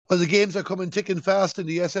Well, the games are coming thick and fast in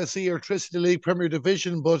the SSE Airtricity League Premier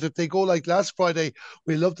Division, but if they go like last Friday,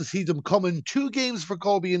 we love to see them coming. Two games for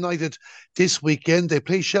Galway United this weekend. They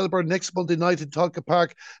play Shelburne next Monday night in Dundalk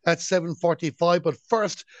Park at 7:45. But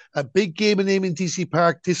first, a big game in Eamonn Deacy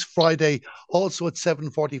Park this Friday, also at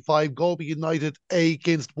 7:45. Galway United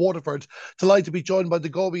against Waterford. Delighted to be joined by the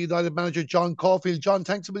Galway United manager, John Caulfield. John,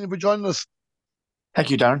 thanks a million for joining us. Thank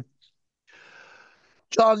you, Darren.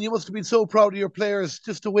 John, you must have been so proud of your players.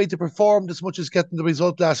 Just the way they performed as much as getting the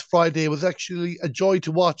result last Friday. It was actually a joy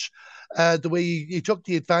to watch the way you took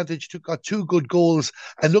the advantage, got two good goals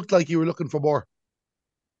and looked like you were looking for more.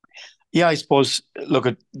 Yeah, I suppose, look,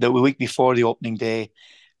 at the week before the opening day,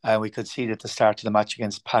 we could see at the start of the match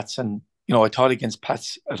against Pats. And, I thought against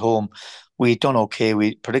Pats at home, we'd done okay.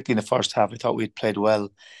 Particularly in the first half, I thought we'd played well.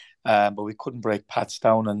 But we couldn't break Pats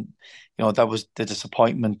down, and that was the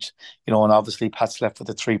disappointment. And obviously Pats left with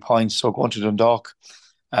the 3 points. So going to Dundalk,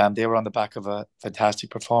 they were on the back of a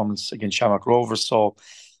fantastic performance against Shamrock Rovers. So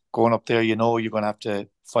going up there, you're going to have to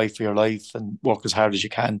fight for your life and work as hard as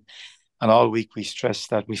you can. And all week we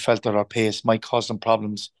stressed that we felt that our pace might cause some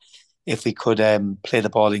problems if we could play the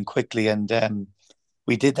ball in quickly, and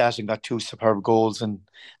we did that and got two superb goals. And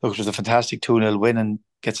look, it was a fantastic 2-0 win and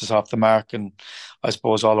gets us off the mark. And I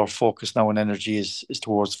suppose all our focus now and energy is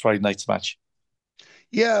towards Friday night's match.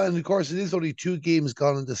 Yeah, and of course it is only two games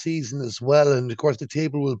gone in the season as well, and of course the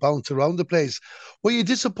table will bounce around the place. Were you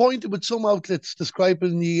disappointed with some outlets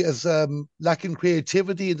describing you as lacking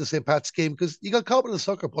creativity in the St. Pat's game? Because you got caught with a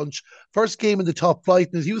sucker punch, first game in the top flight,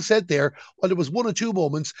 and as you said there, while there was one or two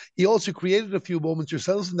moments, you also created a few moments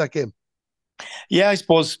yourselves in that game. Yeah, I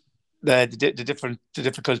suppose the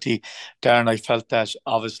difficulty, Darren, I felt that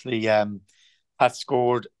obviously Pat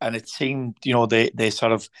scored, and it seemed they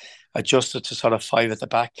sort of adjusted to sort of five at the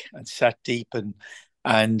back and sat deep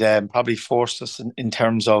and probably forced us in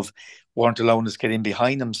terms of weren't allowing us to get in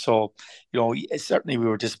behind them. So certainly we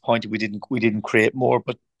were disappointed we didn't create more,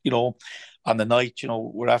 but on the night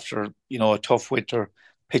we're after a tough winter.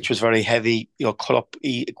 Pitch was very heavy, cut up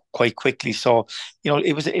quite quickly. So,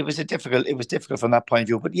 it was difficult from that point of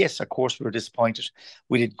view. But yes, of course, we were disappointed.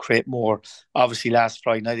 We didn't create more. Obviously, last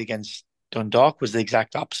Friday night against Dundalk was the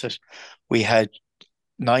exact opposite. We had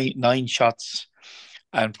nine shots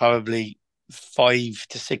and probably 5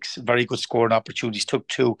 to 6 very good scoring opportunities. Took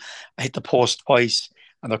two, I hit the post twice,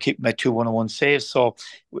 and they're keeping my 2 1-1 saves. So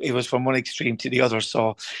it was from one extreme to the other.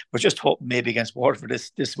 So we're just hoping maybe against Waterford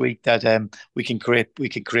this week that we can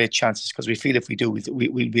create chances, because we feel if we do,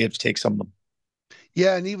 we'll be able to take some of them.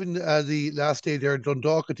 Yeah, and even the last day there,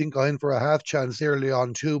 Dundalk, I think, got in for a half chance early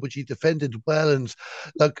on too, but he defended well. And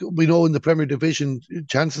like we know in the Premier Division,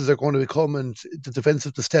 chances are going to come and the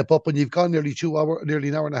defensive to step up. And you've gone nearly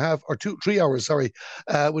an hour and a half, or 3 hours, sorry,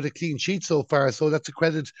 with a clean sheet so far. So that's a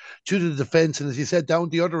credit to the defence. And as you said, down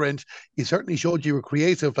the other end, you certainly showed you were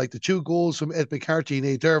creative, like the 2 goals from Ed McCarthy and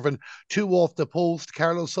A. Dervin, 2 off the post.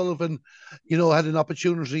 Carlos Sullivan, had an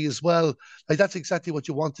opportunity as well. Like that's exactly what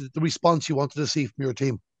you wanted, the response you wanted to see from your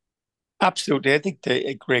team. Absolutely. I think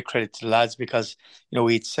a great credit to the lads, because,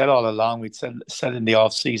 we'd said all along, we'd said in the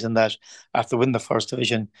off season that after winning the first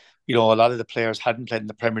division, a lot of the players hadn't played in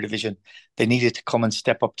the Premier Division. They needed to come and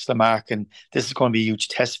step up to the mark. And this is going to be a huge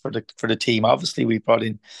test for the team. Obviously, we brought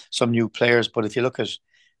in some new players, but if you look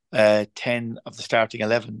at 10 of the starting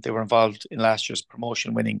 11, they were involved in last year's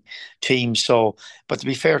promotion winning team. So, but to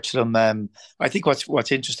be fair to them, I think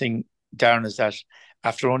what's interesting, Darren, is that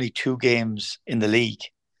after only 2 games in the league,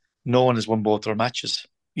 no one has won both their matches,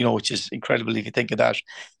 which is incredible if you think of that.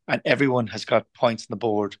 And everyone has got points on the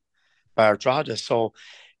board, bar Drogheda. So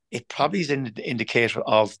it probably is an indicator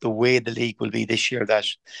of the way the league will be this year, that,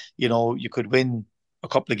 you could win a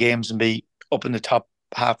couple of games and be up in the top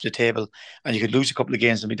half of the table, and you could lose a couple of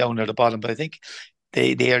games and be down near the bottom. But I think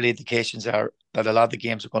the early indications are that a lot of the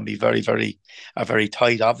games are going to be very, very, very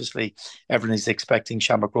tight. Obviously, everyone is expecting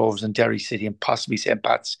Shamrock Rovers and Derry City and possibly St.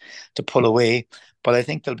 Pat's to pull away. But I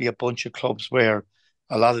think there'll be a bunch of clubs where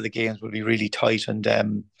a lot of the games will be really tight. And,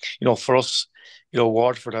 for us,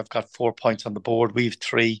 Waterford have got 4 points on the board. We've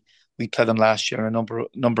 3. We played them last year a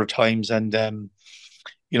number of times. And,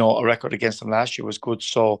 a record against them last year was good.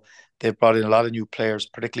 So they've brought in a lot of new players,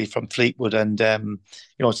 particularly from Fleetwood. And,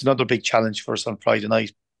 it's another big challenge for us on Friday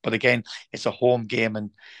night. But again, it's a home game.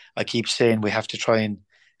 And I keep saying we have to try and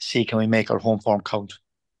see, can we make our home form count?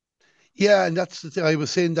 Yeah, and that's the thing. I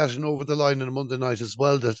was saying that in Over the Line on a Monday night as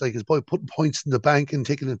well, that like it's by putting points in the bank and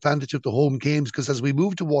taking advantage of the home games, because as we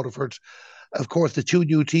move to Waterford, of course, the 2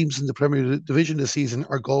 new teams in the Premier Division this season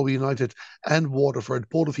are Galway United and Waterford,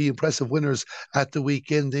 both of you impressive winners at the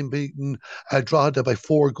weekend, in beating Drogheda by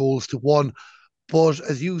 4 goals to 1. But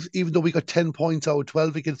even though we got 10 points out of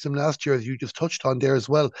 12 against them last year, as you just touched on there as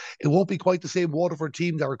well, it won't be quite the same Waterford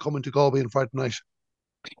team that are coming to Galway on Friday night.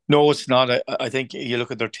 No, it's not. I think you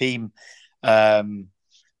look at their team, um,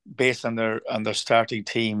 based on their starting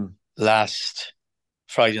team last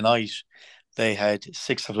Friday night. They had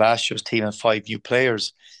six of last year's team and five new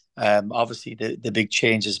players. Obviously, the big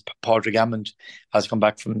change is Padraig Hammond has come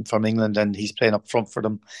back from England and he's playing up front for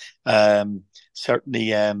them.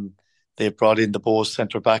 Certainly, they brought in the Boast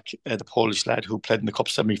centre back, the Polish lad who played in the cup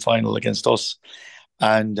semi final against us,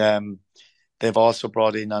 and they've also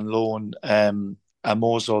brought in on loan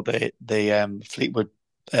Amozo, the Fleetwood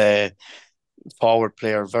forward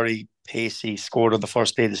player, very pacey, scored on the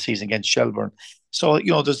first day of the season against Shelburne. So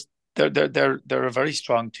they're a very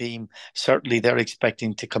strong team. Certainly, they're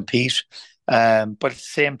expecting to compete, but at the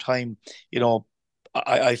same time,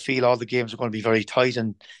 I feel all the games are going to be very tight,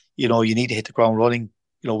 and you need to hit the ground running.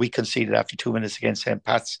 We conceded after 2 minutes against St.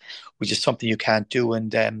 Pat's, which is something you can't do,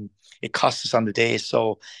 and it cost us on the day.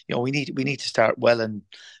 So we need to start well,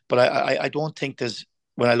 but I don't think there's,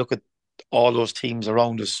 when I look at all those teams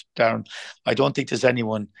around us, Darren, I don't think there's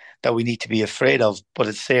anyone that we need to be afraid of. But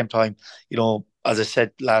at the same time, as I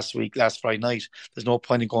said last Friday night, there's no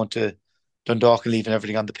point in going to Dundalk and leaving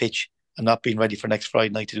everything on the pitch and not being ready for next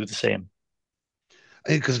Friday night to do the same.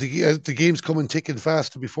 Because the game's coming thick and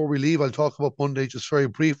fast. Before we leave, I'll talk about Monday just very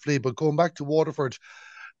briefly. But going back to Waterford,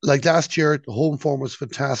 like last year, the home form was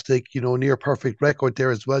fantastic, near perfect record there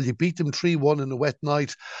as well. You beat them 3-1 in a wet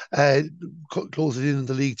night, closing in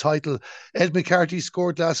the league title. Ed McCarthy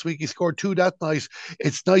scored last week. He scored 2 that night.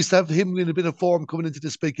 It's nice to have him in a bit of form coming into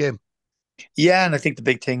this big game. Yeah, and I think the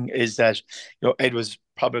big thing is that, Ed was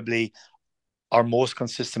probably our most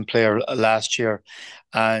consistent player last year.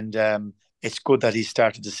 And it's good that he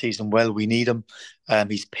started the season well. We need him.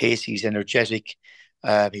 He's pacey, he's energetic.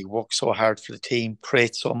 He works so hard for the team,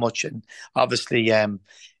 creates so much, and obviously,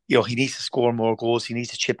 he needs to score more goals. He needs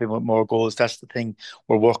to chip in with more goals. That's the thing.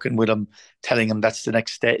 We're working with him, telling him that's the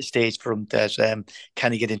next stage for him. That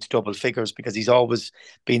can he get into double figures, because he's always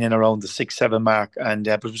been in around the 6-7 mark. And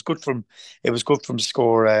but it was good from to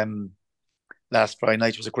score. Last Friday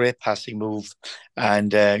night, it was a great passing move,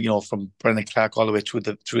 and from Brendan Clark all the way through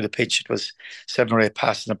the pitch, it was 7 or 8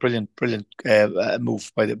 passes, and a brilliant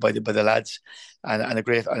move by the lads, and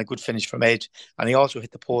a good finish from Ed. And he also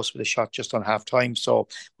hit the post with a shot just on half time. So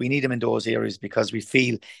we need him in those areas because we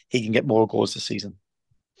feel he can get more goals this season.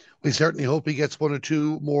 We certainly hope he gets 1 or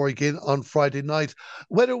 2 more again on Friday night.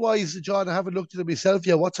 Weather-wise, John, I haven't looked at it myself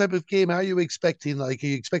yet. What type of game are you expecting? Like, are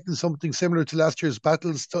you expecting something similar to last year's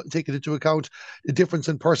battles, taking into account the difference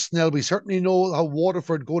in personnel? We certainly know how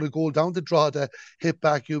Waterford go to goal down to Drogheda, hit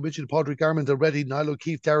back. You mentioned Padraig Garmond already, Niall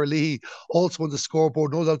O'Keefe, Darren Leahy, also on the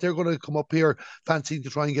scoreboard. No doubt they're going to come up here fancying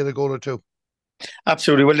to try and get a goal or two.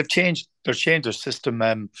 Absolutely. Well, they've changed their system,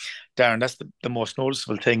 Darren. That's the most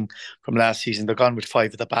noticeable thing from last season. They're gone with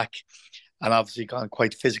 5 at the back, and obviously gone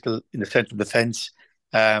quite physical in the centre of defence.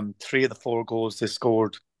 3 of the 4 goals they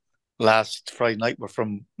scored last Friday night were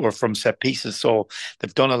from set pieces. So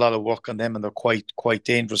they've done a lot of work on them, and they're quite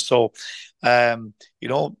dangerous. So, they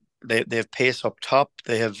have pace up top.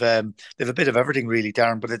 They have a bit of everything really,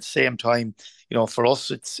 Darren. But at the same time, for us,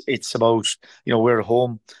 it's about we're at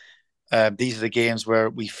home. These are the games where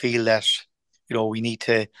we feel that we need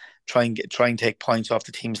to try and take points off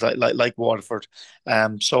the teams like Waterford.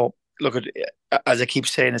 So look, as I keep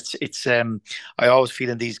saying, it's I always feel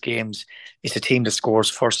in these games it's a team that scores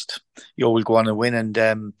first. Will go on and win,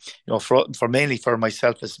 and for mainly for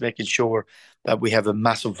myself, it's making sure that we have a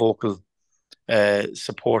massive vocal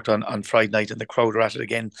support on Friday night, and the crowd are at it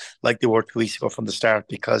again like they were 2 weeks ago from the start,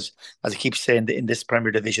 because as I keep saying, in this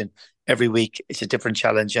Premier Division every week it's a different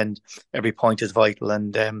challenge and every point is vital,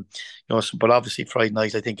 and but obviously Friday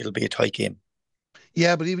night I think it'll be a tight game.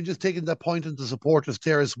 Yeah, but even just taking that point into supporters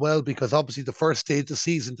there as well, because obviously the first day of the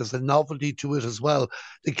season, there's a novelty to it as well.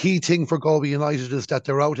 The key thing for Galway United is that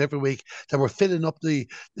they're out every week, that we're filling up the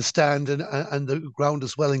stand and the ground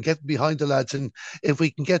as well, and getting behind the lads. And if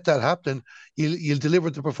we can get that happening, you'll deliver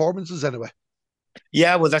the performances anyway.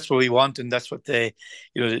 Yeah, well, that's what we want, and that's what the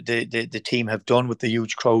team have done with the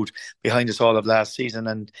huge crowd behind us all of last season.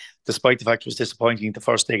 And despite the fact it was disappointing the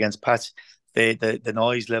first day against Pats, the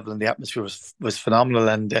noise level and the atmosphere was phenomenal.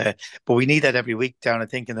 And but we need that every week, Darren. I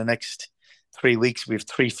think in the next 3 weeks we have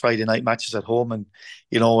 3 Friday night matches at home, and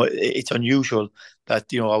it's unusual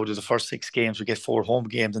that out of the first 6 games we get 4 home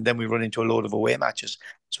games, and then we run into a load of away matches.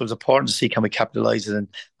 So it's important to see can we capitalise it, and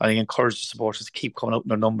I encourage the supporters to keep coming out in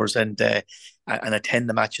their numbers and attend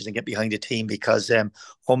the matches and get behind the team, because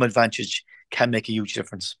home advantage can make a huge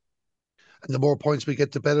difference. And the more points we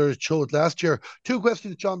get, the better. It showed last year. Two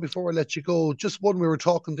questions, John, before I let you go. Just one, we were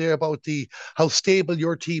talking there about how stable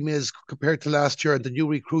your team is compared to last year and the new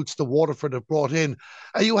recruits the Waterford have brought in.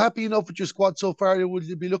 Are you happy enough with your squad so far? Will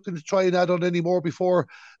you be looking to try and add on any more before?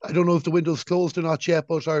 I don't know if the window's closed or not yet,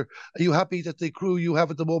 but are you happy that the crew you have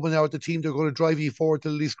at the moment now at the team, they're going to drive you forward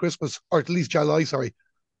till at least Christmas, or at least July, sorry?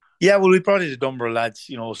 Yeah, well, we brought in a number of lads,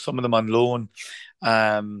 some of them on loan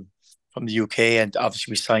from the UK, and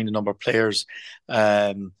obviously we signed a number of players.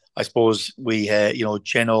 I suppose we,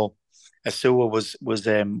 Geno Asua was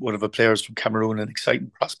one of the players from Cameroon, an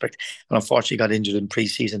exciting prospect, and unfortunately got injured in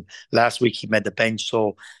pre-season. Last week he made the bench,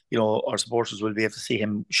 so our supporters will be able to see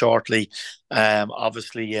him shortly.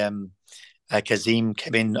 Obviously, Kazim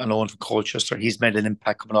came in on loan from Colchester. He's made an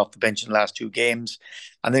impact coming off the bench in the last two games.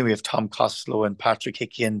 And then we have Tom Costello and Patrick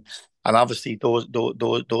Hickey, and obviously those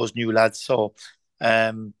new lads. So,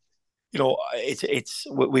 we've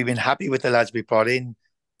been happy with the lads we brought in.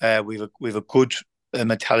 We've a good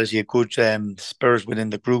mentality, a good spirit within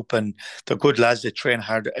the group, and they're good lads that train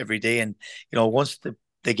hard every day. And once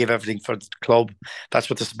they give everything for the club, that's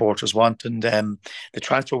what the supporters want. And the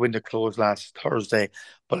transfer window closed last Thursday,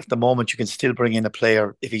 but at the moment you can still bring in a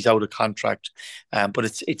player if he's out of contract.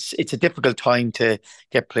 But it's a difficult time to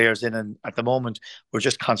get players in, and at the moment we're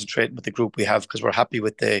just concentrating with the group we have because we're happy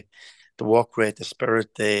with the work rate, the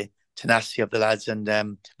spirit, the tenacity of the lads.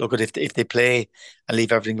 And look at if they play and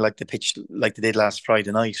leave everything like the pitch like they did last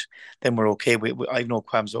Friday night, then we're okay. I have no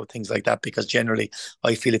qualms about things like that because generally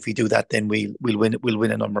I feel if we do that, then we'll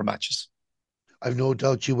win a number of matches. I've no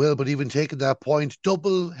doubt you will, but even taking that point,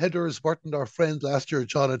 double headers weren't our friend last year,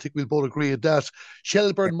 John. I think we'll both agree on that.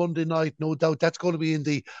 Shelburne Monday night, no doubt that's going to be in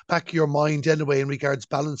the back of your mind anyway in regards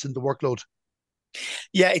balancing the workload.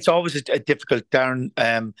 Yeah, it's always a difficult,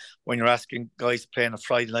 Darren, when you're asking guys to play on a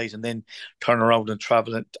Friday night and then turn around and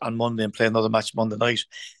travel on Monday and play another match Monday night.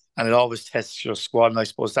 And it always tests your squad. And I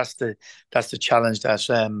suppose that's the challenge that,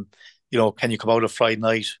 can you come out of Friday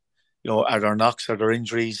night? Are there knocks? Are there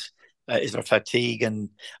injuries? Is there fatigue? And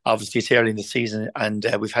obviously it's early in the season and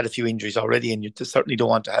we've had a few injuries already and you certainly don't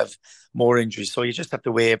want to have more injuries. So you just have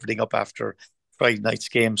to weigh everything up after Friday night's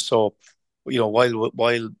game. So,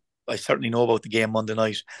 while I certainly know about the game Monday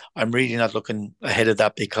night, I'm really not looking ahead of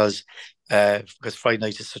that because Friday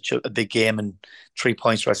night is such a big game and 3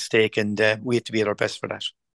 points are at stake and we have to be at our best for that.